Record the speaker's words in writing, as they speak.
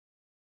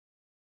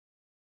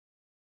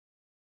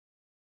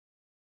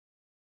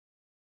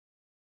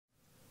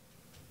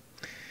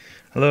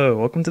Hello,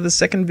 welcome to the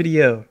second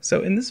video.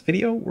 So in this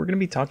video, we're going to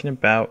be talking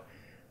about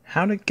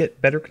how to get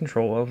better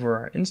control over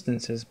our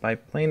instances by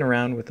playing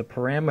around with the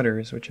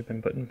parameters which have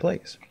been put in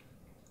place.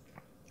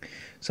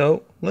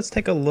 So let's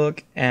take a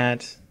look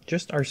at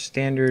just our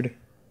standard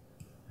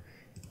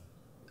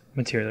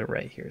material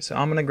right here. So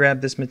I'm going to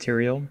grab this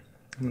material.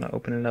 I'm going to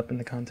open it up in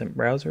the content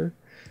browser,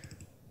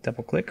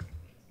 double click.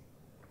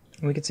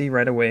 And we can see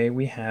right away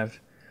we have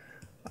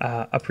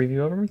a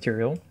preview of our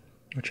material,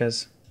 which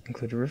has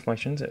included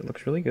reflections. It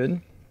looks really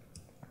good.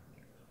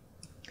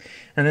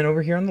 And then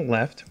over here on the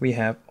left, we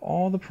have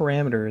all the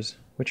parameters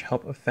which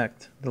help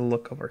affect the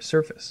look of our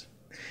surface.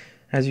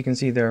 As you can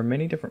see, there are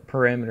many different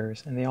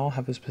parameters and they all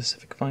have a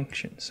specific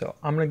function. So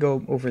I'm going to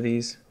go over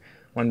these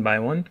one by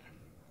one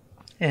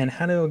and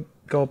how to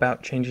go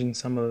about changing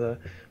some of the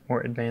more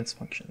advanced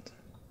functions.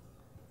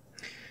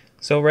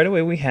 So right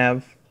away we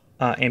have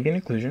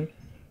ambient occlusion.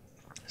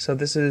 So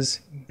this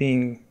is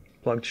being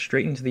plugged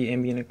straight into the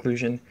ambient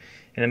occlusion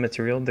in a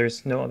material.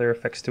 There's no other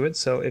effects to it.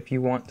 So if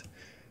you want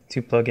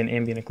to plug in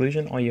ambient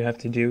occlusion, all you have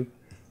to do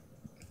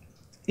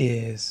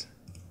is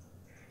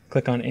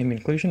click on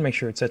ambient occlusion, make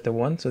sure it's set to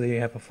 1 so that you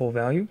have a full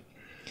value.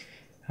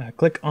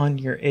 Click on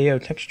your AO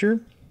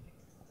texture,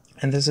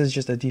 and this is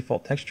just a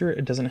default texture.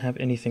 It doesn't have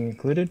anything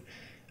included.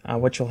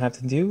 What you'll have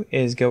to do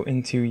is go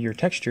into your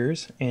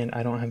textures, and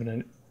I don't have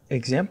an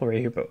example right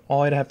here, but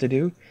all I'd have to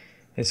do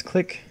is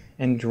click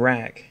and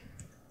drag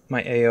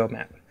my AO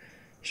map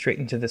straight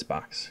into this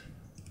box.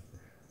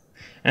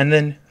 And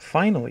then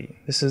finally,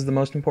 this is the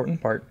most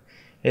important part,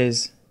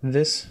 is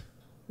this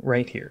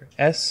right here,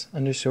 s_custom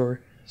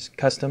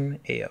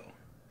AO.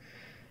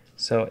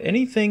 So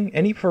any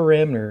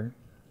parameter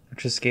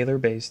which is scalar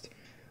based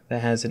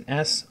that has an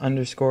s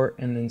underscore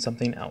and then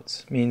something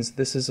else means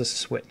this is a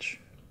switch.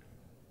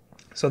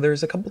 So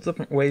there's a couple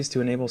different ways to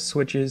enable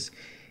switches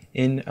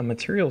in a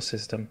material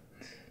system,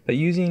 but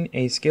using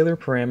a scalar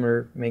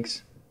parameter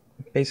makes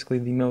basically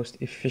the most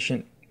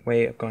efficient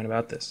way of going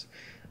about this.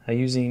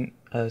 Using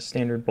a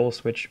standard bowl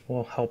switch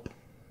will help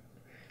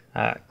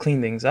clean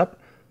things up,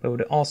 but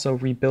would also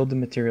rebuild the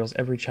materials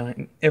every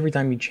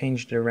time you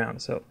changed it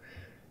around. So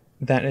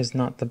that is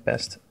not the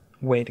best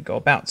way to go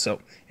about. So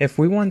if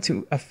we want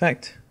to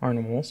affect our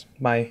normals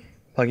by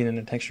plugging in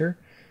a texture,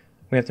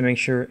 we have to make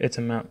sure its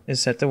amount is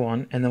set to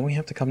 1, and then we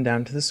have to come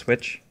down to the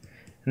switch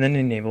and then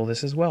enable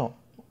this as well.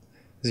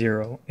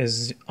 0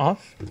 is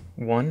off,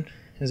 1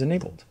 is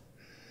enabled.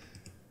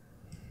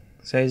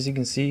 So as you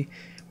can see,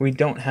 we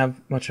don't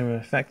have much of an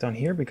effect on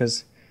here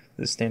because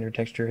the standard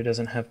texture, it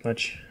doesn't have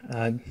much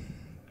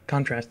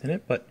contrast in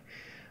it, but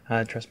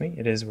trust me,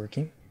 it is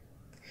working.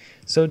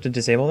 So to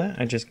disable that,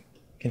 I just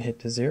can hit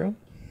to 0,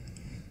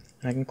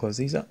 and I can close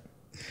these up.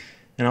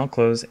 And I'll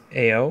close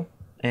AO,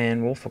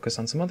 and we'll focus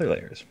on some other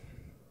layers.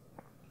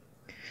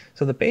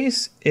 So the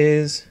base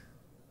is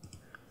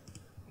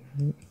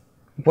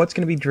what's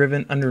going to be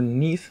driven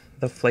underneath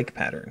the flake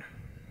pattern.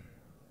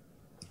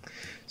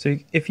 So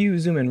if you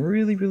zoom in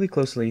really, really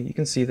closely, you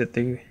can see that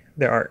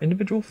there are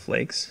individual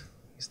flakes,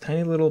 these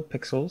tiny little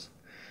pixels,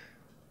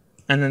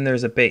 and then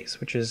there's a base,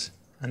 which is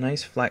a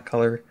nice flat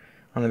color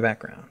on the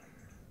background.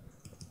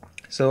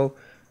 So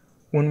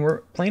when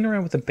we're playing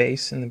around with the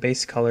base and the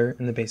base color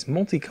and the base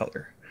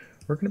multicolor,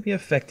 we're going to be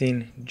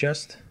affecting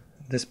just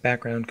this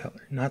background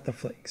color, not the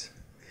flakes.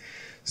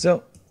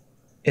 So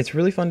it's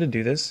really fun to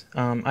do this.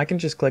 I can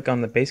just click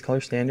on the base color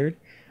standard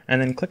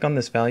and then click on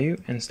this value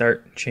and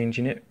start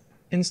changing it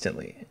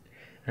instantly.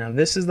 Now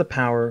this is the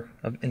power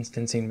of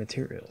instancing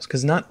materials,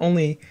 because not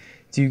only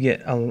do you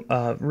get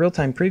a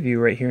real-time preview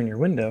right here in your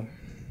window,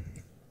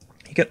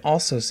 you can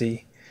also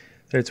see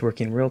that it's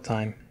working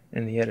real-time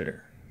in the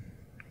editor.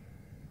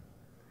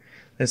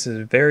 This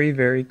is very,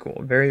 very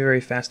cool, very,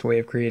 very fast way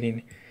of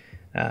creating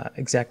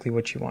exactly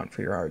what you want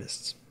for your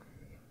artists.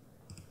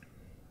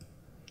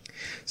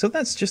 So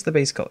that's just the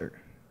base color.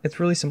 It's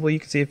really simple. You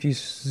can see if you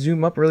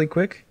zoom up really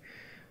quick,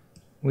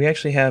 we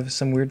actually have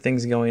some weird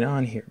things going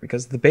on here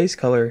because the base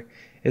color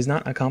is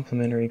not a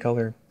complementary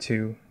color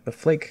to the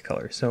flake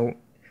color. So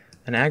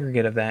an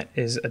aggregate of that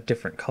is a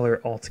different color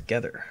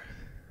altogether.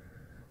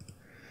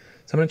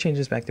 So I'm going to change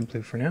this back to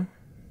blue for now.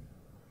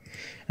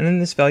 And then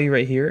this value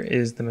right here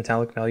is the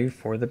metallic value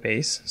for the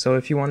base. So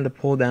if you wanted to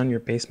pull down your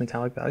base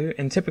metallic value,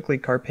 and typically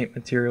car paint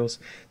materials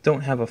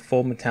don't have a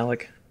full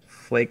metallic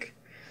flake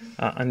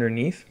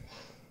underneath.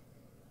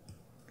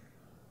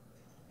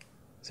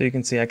 So you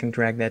can see I can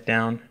drag that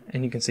down,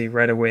 and you can see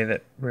right away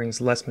that brings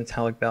less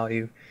metallic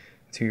value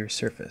to your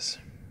surface.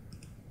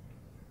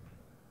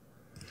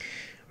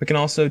 We can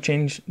also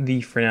change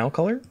the Fresnel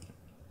color.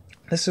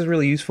 This is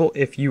really useful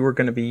if you were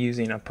going to be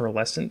using a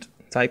pearlescent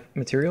type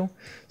material.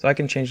 So I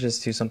can change this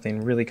to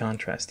something really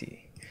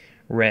contrasty,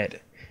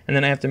 red. And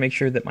then I have to make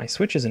sure that my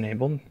switch is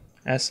enabled,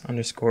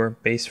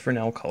 s_base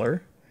Fresnel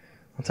color.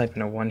 I'll type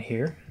in a 1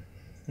 here,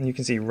 and you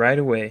can see right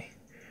away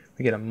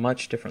we get a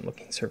much different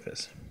looking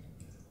surface.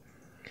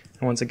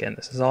 And once again,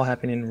 this is all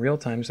happening in real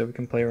time, so we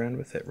can play around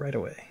with it right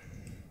away.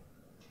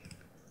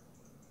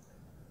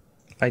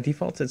 By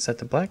default, it's set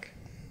to black,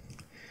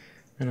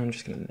 and I'm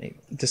just going to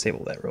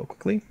disable that real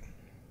quickly.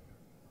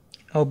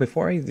 Oh,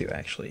 before I do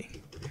actually,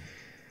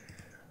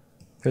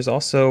 there's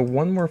also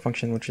one more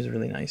function which is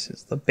really nice.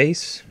 It's the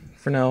base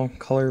Fresnel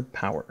color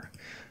power.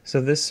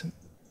 So this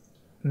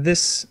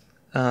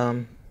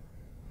value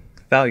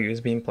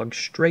is being plugged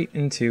straight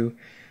into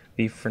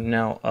the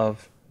Fresnel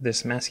of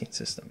this masking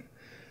system.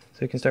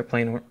 So you can start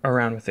playing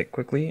around with it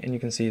quickly, and you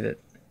can see that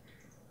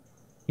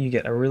you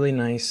get a really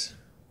nice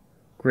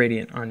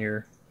gradient on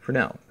your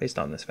Fresnel based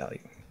on this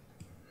value.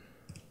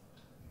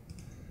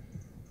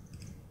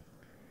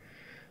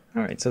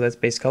 Alright, so that's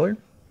base color.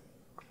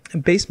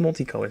 And base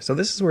multicolor. So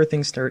this is where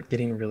things start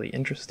getting really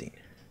interesting.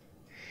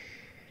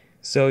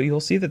 So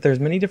you'll see that there's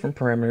many different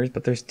parameters,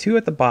 but there's two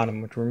at the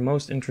bottom which we're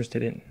most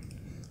interested in.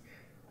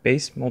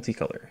 Base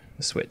multicolor,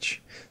 the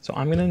switch. So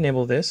I'm going to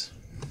enable this.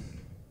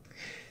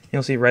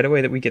 You'll see right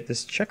away that we get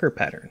this checker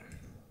pattern.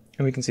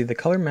 And we can see the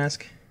color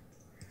mask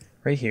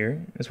right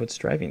here is what's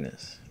driving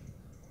this.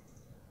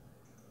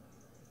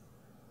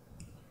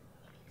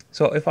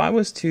 So if I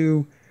was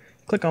to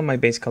click on my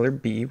base color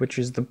B, which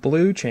is the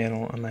blue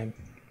channel on my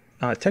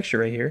texture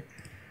right here,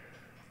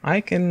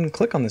 I can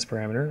click on this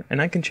parameter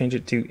and I can change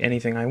it to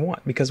anything I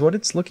want, because what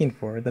it's looking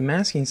for, the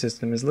masking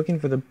system is looking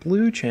for the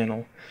blue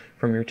channel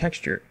from your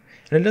texture,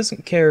 and it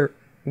doesn't care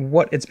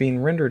what it's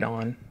being rendered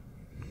on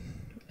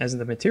as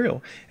the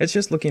material, it's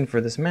just looking for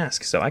this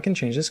mask. So I can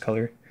change this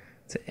color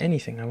to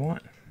anything I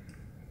want.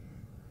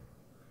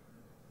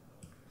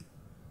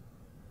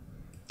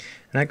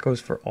 And that goes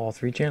for all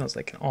three channels.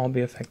 They can all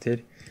be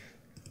affected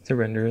to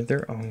render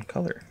their own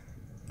color.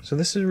 So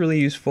this is really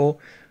useful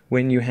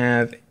when you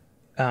have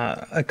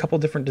a couple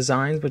different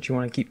designs, but you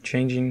want to keep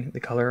changing the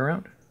color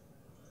around.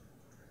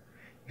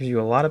 It gives you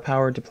a lot of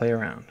power to play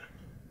around.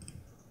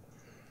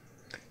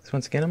 So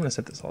once again, I'm going to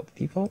set this all to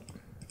default.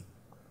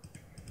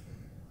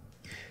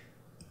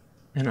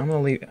 And I'm going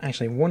to leave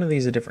actually one of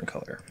these a different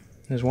color.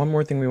 There's one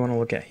more thing we want to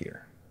look at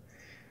here.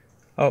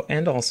 Oh,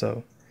 and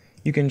also,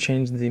 you can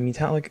change the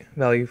metallic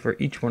value for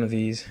each one of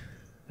these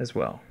as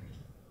well.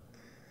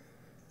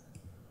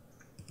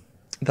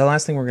 The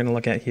last thing we're going to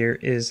look at here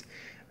is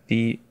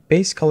the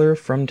base color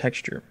from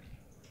texture.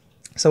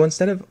 So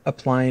instead of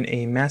applying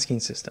a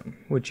masking system,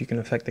 which you can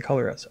affect the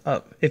color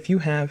of, if you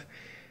have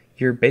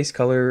your base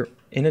color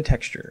in a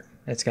texture,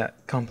 it's got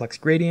complex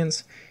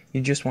gradients,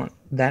 you just want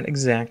that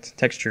exact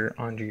texture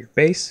onto your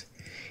base,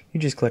 you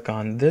just click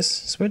on this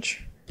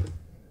switch,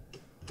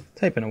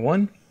 type in a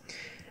 1,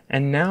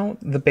 and now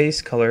the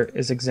base color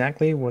is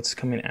exactly what's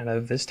coming out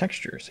of this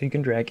texture, so you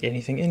can drag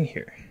anything in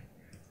here.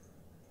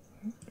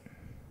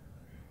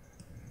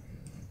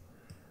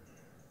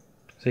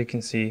 So you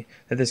can see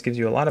that this gives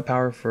you a lot of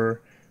power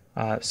for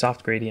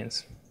soft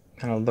gradients,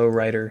 kind of low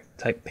rider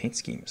type paint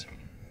schemes.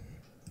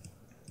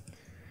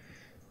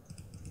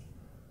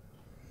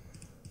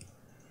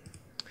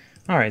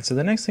 Alright, so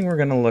the next thing we're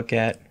going to look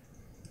at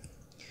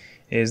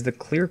is the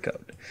clear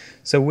coat.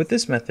 So with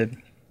this method,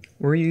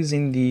 we're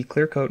using the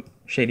clear coat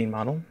shading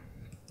model,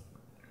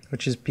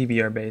 which is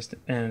PBR based,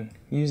 and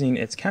using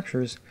its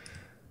captures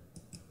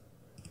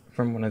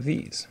from one of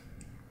these.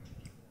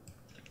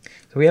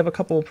 So we have a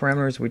couple of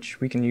parameters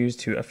which we can use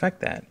to affect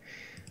that.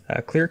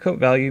 Clear coat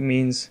value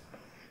means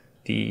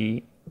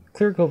the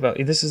clear coat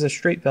value, this is a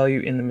straight value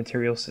in the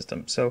material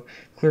system. So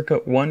clear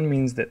coat 1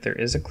 means that there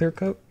is a clear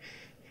coat.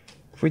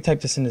 If we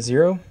type this into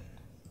 0,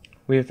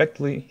 we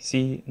effectively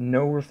see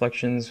no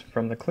reflections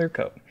from the clear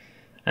coat.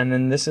 And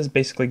then this is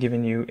basically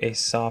giving you a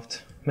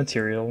soft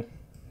material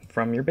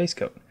from your base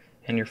coat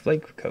and your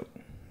flake coat.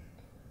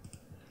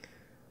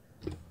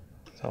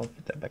 So I'll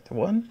put that back to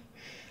 1.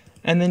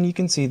 And then you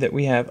can see that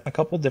we have a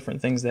couple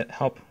different things that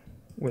help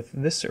with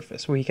this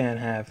surface. We can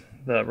have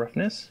the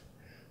roughness,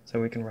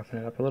 so we can roughen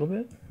it up a little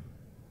bit.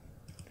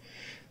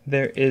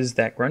 There is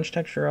that grunge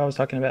texture I was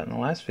talking about in the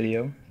last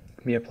video,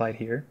 can be applied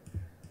here.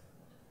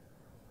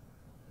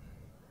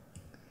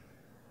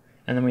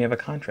 And then we have a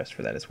contrast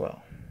for that as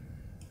well.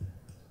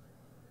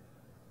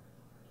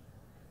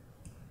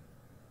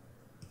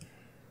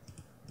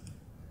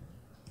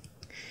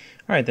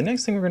 Alright, the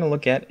next thing we're going to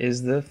look at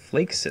is the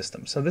flake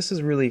system. So this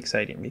is really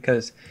exciting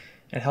because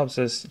it helps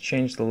us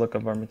change the look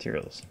of our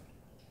materials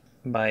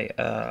by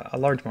a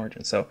large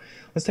margin. So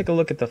let's take a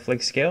look at the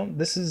flake scale.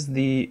 This is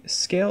the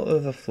scale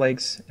of the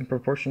flakes in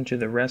proportion to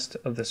the rest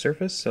of the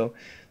surface. So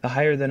the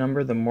higher the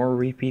number, the more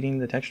repeating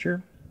the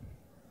texture.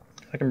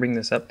 I can bring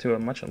this up to a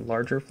much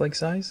larger flake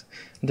size.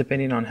 And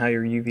depending on how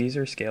your UVs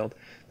are scaled,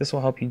 this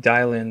will help you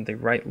dial in the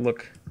right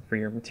look for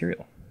your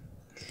material.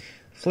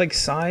 Flake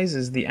size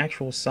is the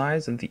actual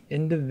size of the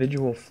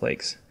individual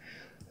flakes.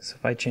 So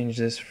if I change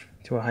this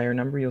to a higher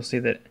number, you'll see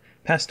that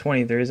past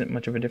 20 there isn't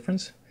much of a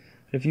difference.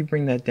 But if you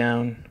bring that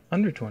down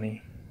under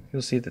 20,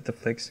 you'll see that the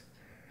flakes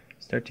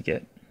start to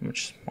get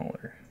much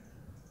smaller.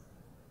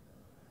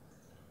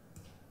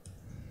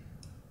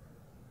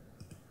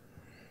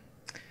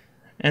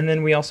 And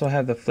then we also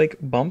have the flake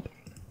bump.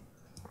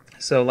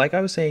 So like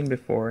I was saying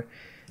before,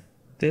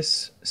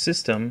 this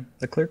system,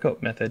 the clear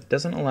coat method,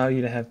 doesn't allow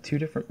you to have two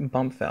different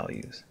bump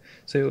values.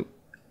 So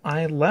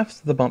I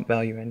left the bump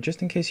value in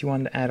just in case you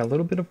wanted to add a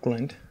little bit of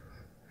glint.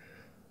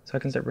 So I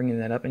can start bringing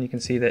that up, and you can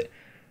see that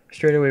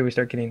straight away we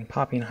start getting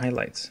popping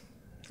highlights.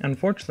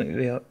 Unfortunately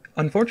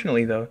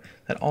though,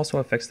 that also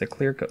affects the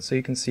clear coat. So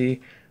you can see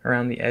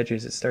around the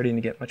edges it's starting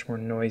to get much more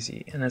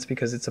noisy, and that's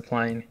because it's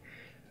applying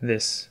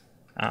this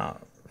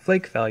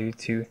flake value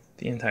to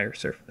the entire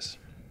surface.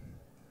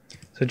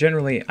 So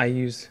generally I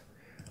use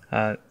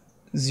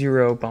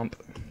 0 bump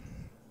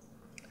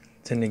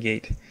to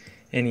negate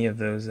any of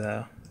those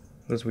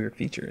weird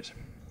features.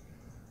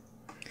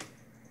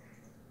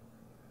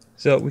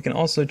 So we can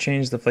also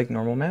change the flake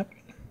normal map.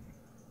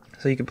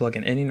 So you can plug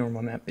in any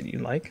normal map that you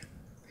like.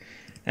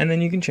 And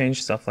then you can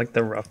change stuff like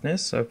the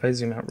roughness. So if I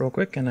zoom out real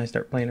quick and I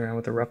start playing around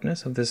with the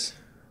roughness of this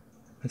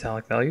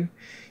metallic value,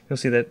 you'll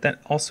see that that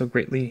also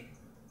greatly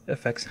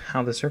affects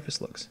how the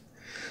surface looks.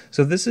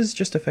 So this is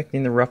just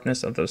affecting the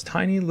roughness of those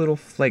tiny little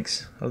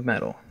flakes of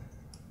metal.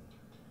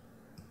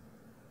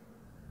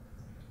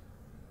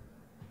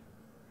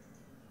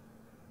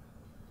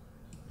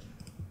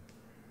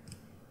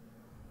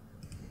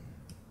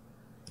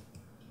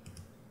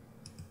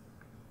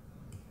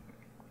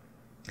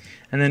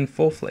 And then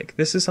full flake.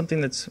 This is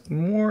something that's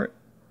more,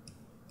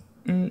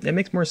 it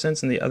makes more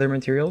sense in the other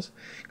materials,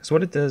 because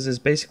what it does is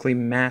basically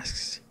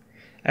masks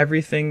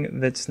everything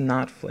that's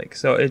not flake.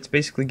 So it's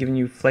basically giving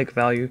you flake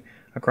value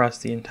across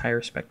the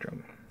entire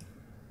spectrum.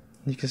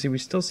 You can see we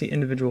still see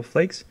individual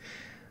flakes,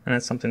 and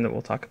that's something that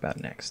we'll talk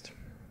about next.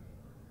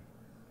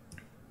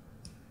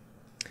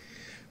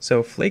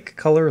 So flake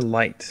color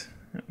light.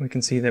 We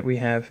can see that we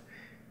have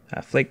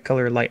flake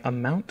color light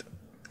amount.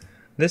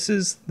 This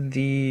is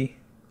the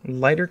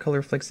lighter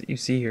color flakes that you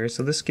see here.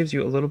 So this gives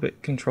you a little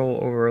bit control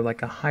over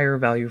like a higher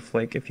value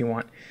flake if you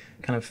want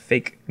kind of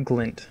fake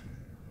glint.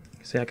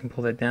 See, I can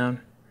pull that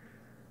down.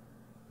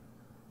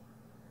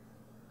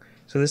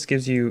 So this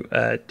gives you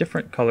a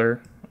different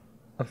color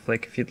of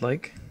flake if you'd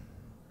like.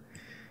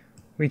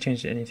 We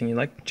change to anything you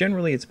like.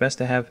 Generally, it's best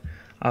to have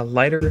a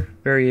lighter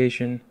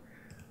variation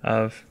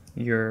of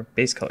your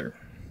base color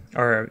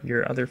or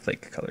your other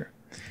flake color,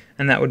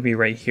 and that would be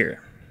right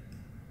here.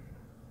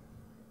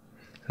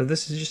 So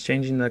this is just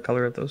changing the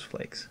color of those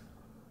flakes.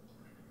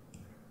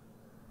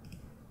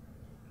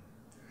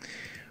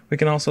 We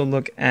can also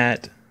look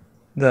at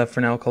the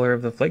Fresnel color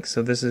of the flakes.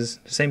 So this is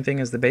the same thing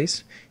as the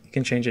base. You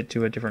can change it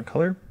to a different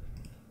color.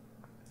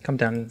 Come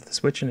down to the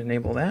switch and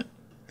enable that.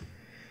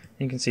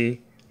 You can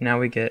see now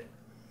we get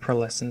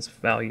pearlescence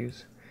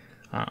values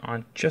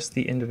on just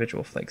the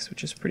individual flakes,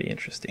 which is pretty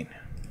interesting.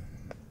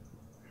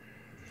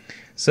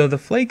 So the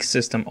flake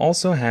system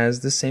also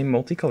has the same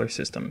multicolor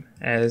system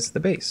as the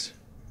base.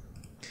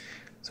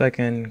 So I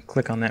can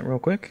click on that real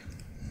quick,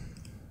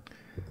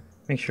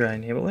 make sure I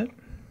enable it.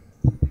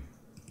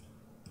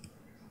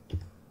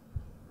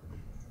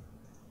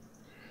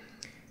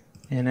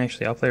 And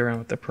actually I'll play around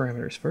with the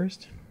parameters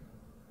first.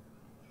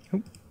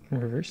 Oh,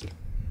 reversed.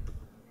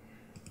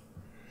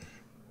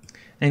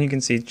 And you can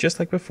see, just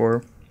like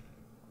before,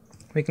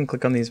 we can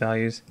click on these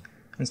values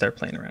and start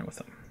playing around with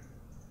them.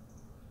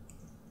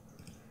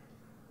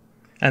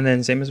 And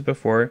then same as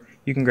before,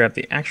 you can grab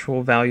the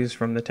actual values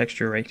from the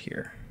texture right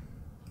here.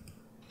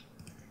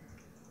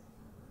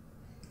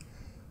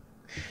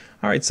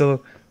 Alright,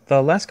 so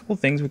the last couple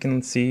things we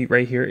can see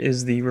right here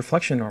is the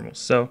reflection normals.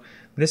 So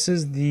this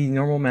is the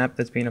normal map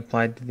that's being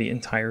applied to the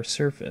entire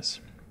surface.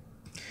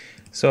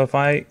 So if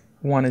I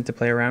wanted to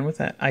play around with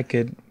that, I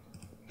could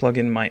plug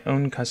in my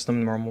own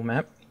custom normal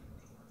map.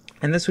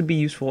 And this would be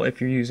useful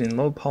if you're using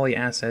low poly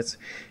assets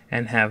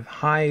and have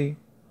high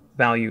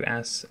value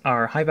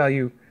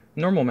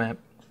normal map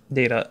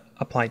data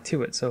applied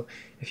to it. So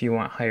if you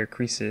want higher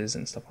creases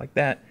and stuff like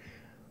that,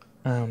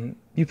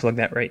 you plug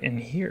that right in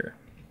here.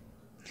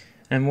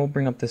 And we'll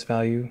bring up this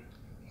value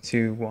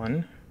to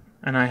 1,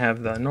 and I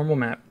have the normal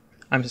map,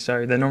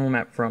 the normal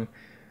map from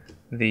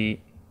the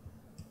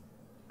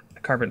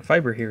carbon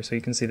fiber here, so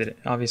you can see that it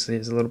obviously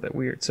is a little bit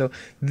weird. So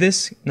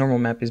this normal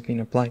map is being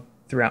applied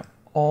throughout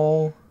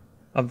all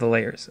of the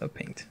layers of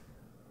paint.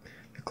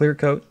 The clear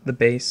coat, the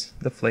base,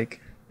 the flake,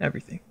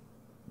 everything.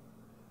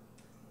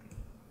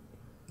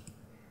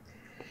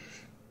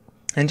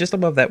 And just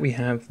above that we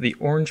have the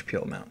orange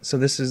peel mount. So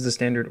this is the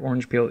standard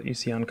orange peel that you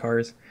see on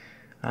cars.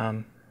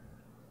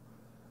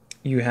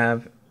 You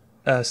have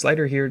a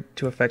slider here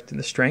to affect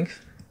the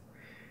strength,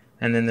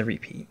 and then the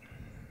repeat.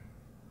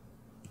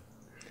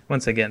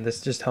 Once again,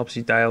 this just helps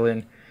you dial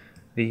in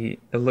the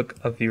look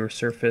of your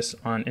surface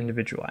on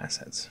individual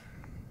assets.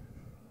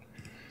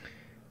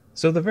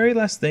 So the very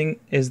last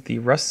thing is the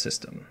rust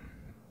system.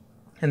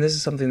 And this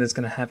is something that's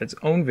going to have its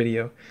own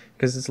video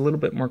because it's a little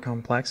bit more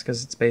complex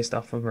because it's based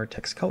off of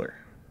vertex color.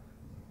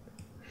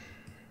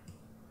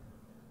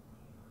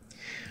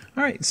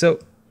 Alright, so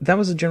that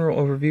was a general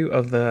overview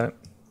of the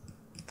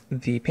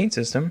paint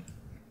system.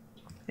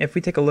 If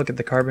we take a look at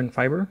the carbon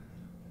fiber,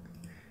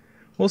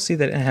 we'll see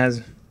that it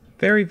has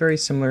very, very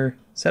similar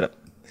setup.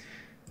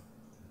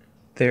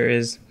 There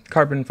is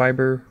carbon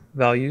fiber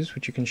values,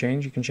 which you can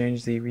change. You can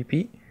change the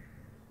repeat.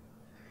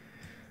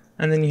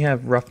 And then you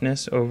have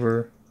roughness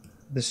over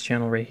this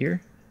channel right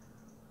here.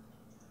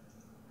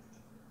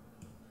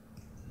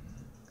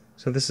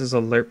 So this is a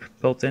lerp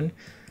built in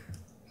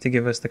to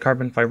give us the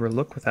carbon fiber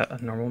look without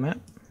a normal map.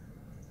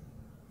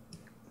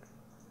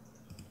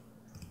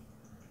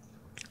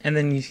 And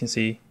then you can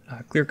see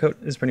clear coat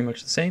is pretty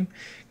much the same.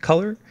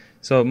 Color,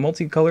 so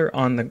multicolor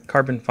on the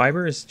carbon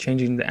fiber is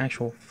changing the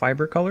actual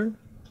fiber color.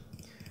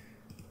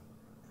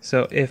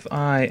 So if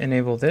I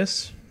enable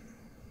this,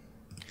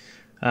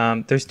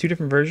 there's two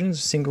different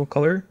versions. Single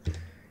color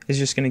is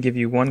just going to give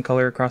you one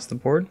color across the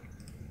board.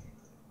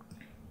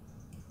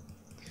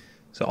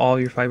 So all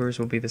your fibers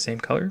will be the same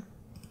color.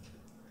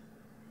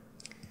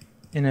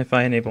 And if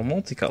I enable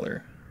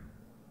multicolor,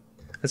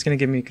 that's going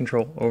to give me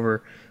control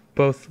over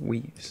both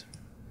weaves.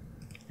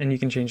 And you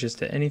can change this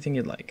to anything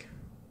you'd like.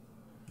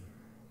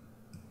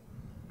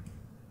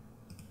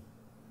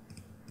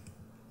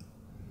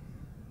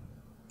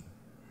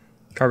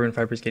 Carbon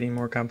fiber is getting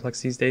more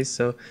complex these days,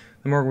 so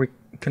the more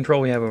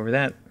control we have over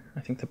that, I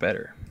think the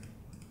better.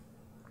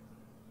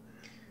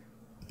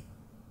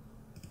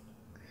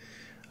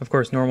 Of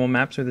course, normal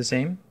maps are the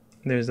same.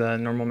 There's a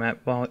normal map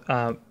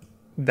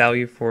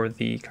value for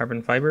the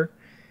carbon fiber.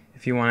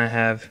 If you want to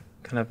have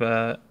kind of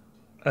a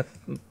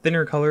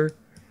thinner color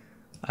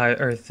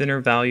or thinner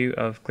value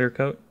of clear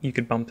coat, you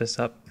could bump this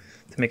up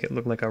to make it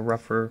look like a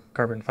rougher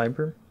carbon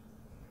fiber.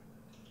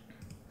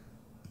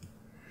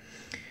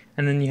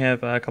 And then you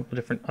have a couple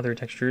different other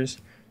textures.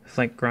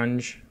 Flake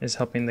grunge is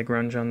helping the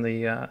grunge on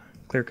the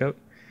clear coat,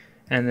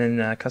 and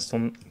then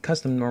custom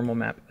normal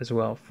map as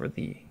well for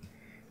the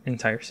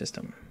entire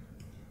system.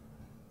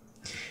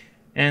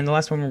 And the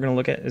last one we're going to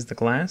look at is the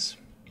glass,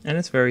 and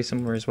it's very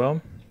similar as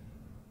well.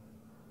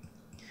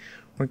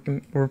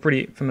 We're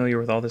pretty familiar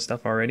with all this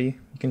stuff already.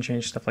 You can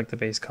change stuff like the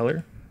base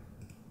color.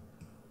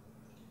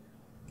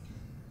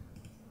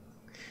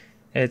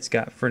 It's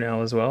got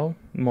Fresnel as well,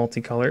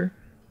 multicolor,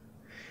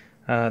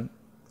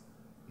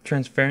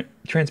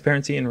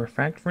 transparency and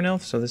refract Fresnel.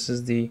 So this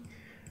is the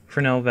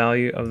Fresnel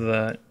value of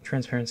the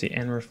transparency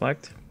and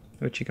reflect,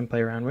 which you can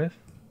play around with.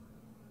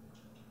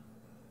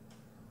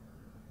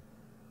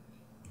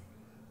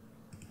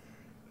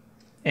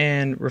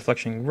 And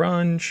reflection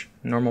grunge,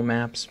 normal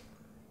maps.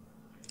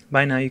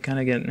 By now you kind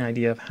of get an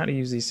idea of how to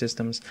use these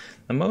systems.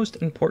 The most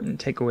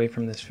important takeaway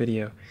from this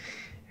video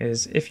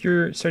is if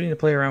you're starting to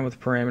play around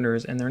with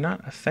parameters and they're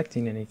not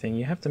affecting anything,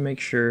 you have to make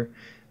sure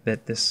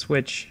that this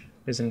switch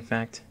is in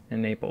fact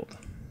enabled.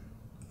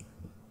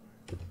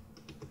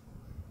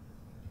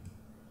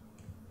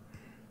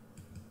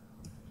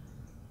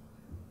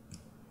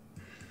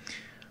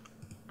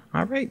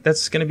 Alright,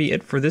 that's going to be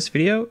it for this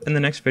video. In the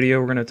next video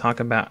we're going to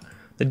talk about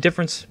the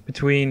difference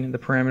between the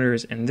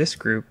parameters in this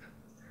group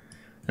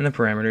and the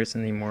parameters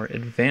in the more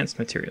advanced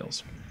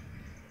materials.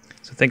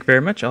 So thank you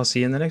very much. I'll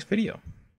see you in the next video.